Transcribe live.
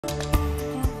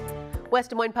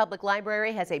West Des Moines Public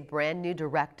Library has a brand new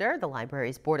director. The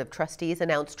library's Board of Trustees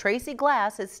announced Traci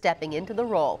Glass is stepping into the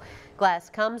role. Glass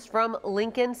comes from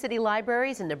Lincoln City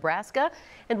Libraries in Nebraska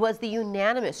and was the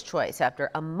unanimous choice after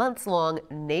a months-long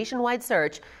nationwide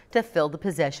search to fill the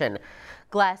position.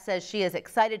 Glass says she is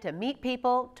excited to meet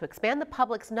people, to expand the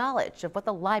public's knowledge of what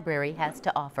the library has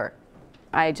to offer.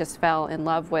 I just fell in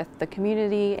love with the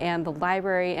community and the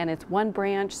library, and it's one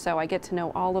branch, so I get to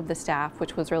know all of the staff,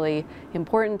 which was really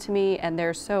important to me, and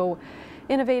they're so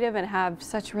innovative and have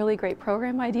such really great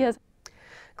program ideas.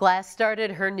 Glass started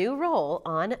her new role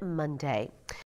on Monday.